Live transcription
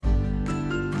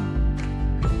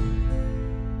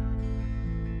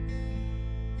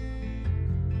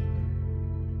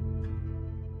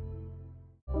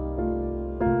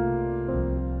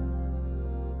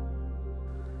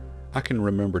I can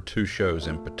remember two shows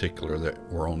in particular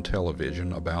that were on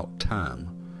television about time.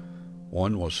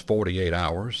 One was 48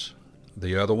 Hours,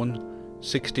 the other one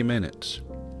 60 Minutes.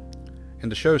 In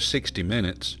the show 60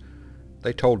 Minutes,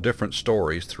 they told different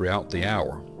stories throughout the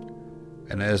hour,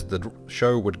 and as the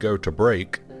show would go to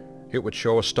break, it would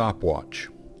show a stopwatch,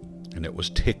 and it was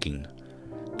ticking,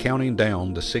 counting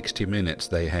down the 60 minutes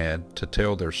they had to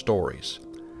tell their stories.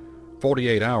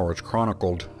 48 Hours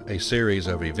chronicled a series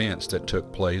of events that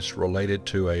took place related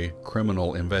to a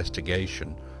criminal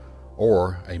investigation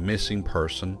or a missing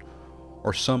person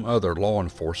or some other law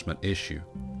enforcement issue,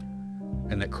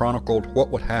 and it chronicled what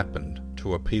would happen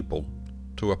to a people,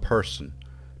 to a person,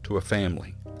 to a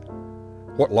family,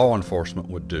 what law enforcement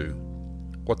would do,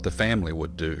 what the family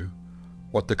would do,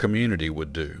 what the community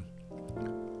would do.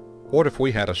 What if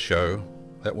we had a show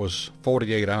that was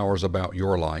 48 hours about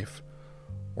your life,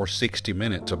 or 60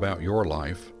 minutes about your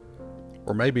life,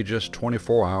 or maybe just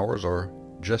 24 hours or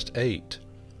just 8?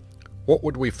 What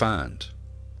would we find?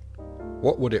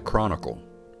 What would it chronicle?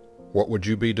 What would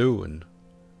you be doing?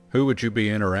 Who would you be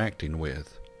interacting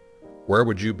with? Where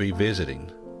would you be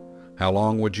visiting? How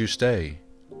long would you stay?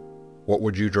 What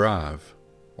would you drive?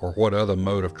 Or what other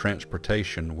mode of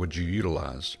transportation would you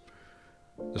utilize?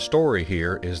 The story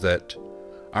here is that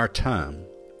our time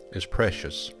is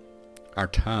precious. Our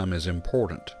time is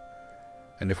important.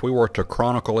 And if we were to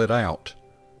chronicle it out,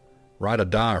 write a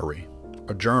diary,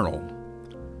 a journal,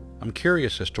 I'm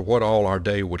curious as to what all our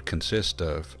day would consist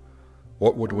of.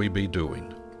 What would we be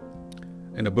doing?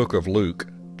 In the book of Luke,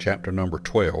 chapter number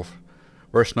 12,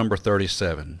 verse number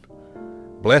 37,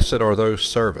 "Blessed are those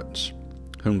servants,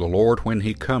 whom the Lord when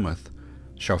he cometh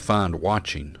shall find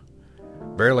watching.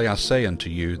 Verily I say unto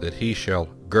you, that he shall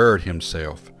gird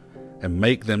himself, and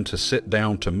make them to sit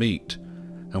down to meat,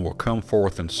 and will come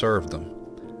forth and serve them.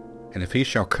 And if he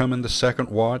shall come in the second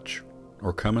watch,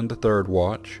 or come in the third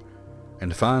watch,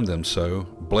 and find them so,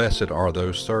 blessed are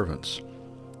those servants.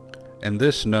 And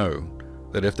this know,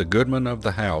 that if the goodman of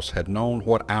the house had known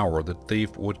what hour the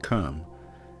thief would come,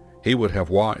 he would have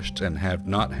watched, and have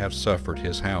not have suffered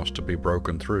his house to be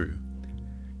broken through.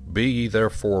 Be ye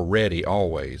therefore ready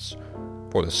always,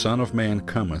 for the Son of Man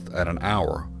cometh at an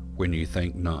hour when ye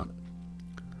think not."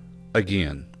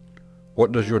 Again,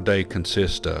 what does your day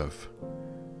consist of?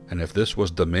 And if this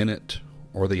was the minute,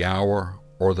 or the hour,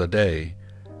 or the day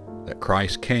that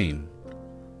Christ came,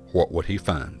 what would he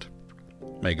find?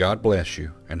 May God bless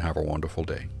you, and have a wonderful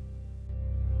day.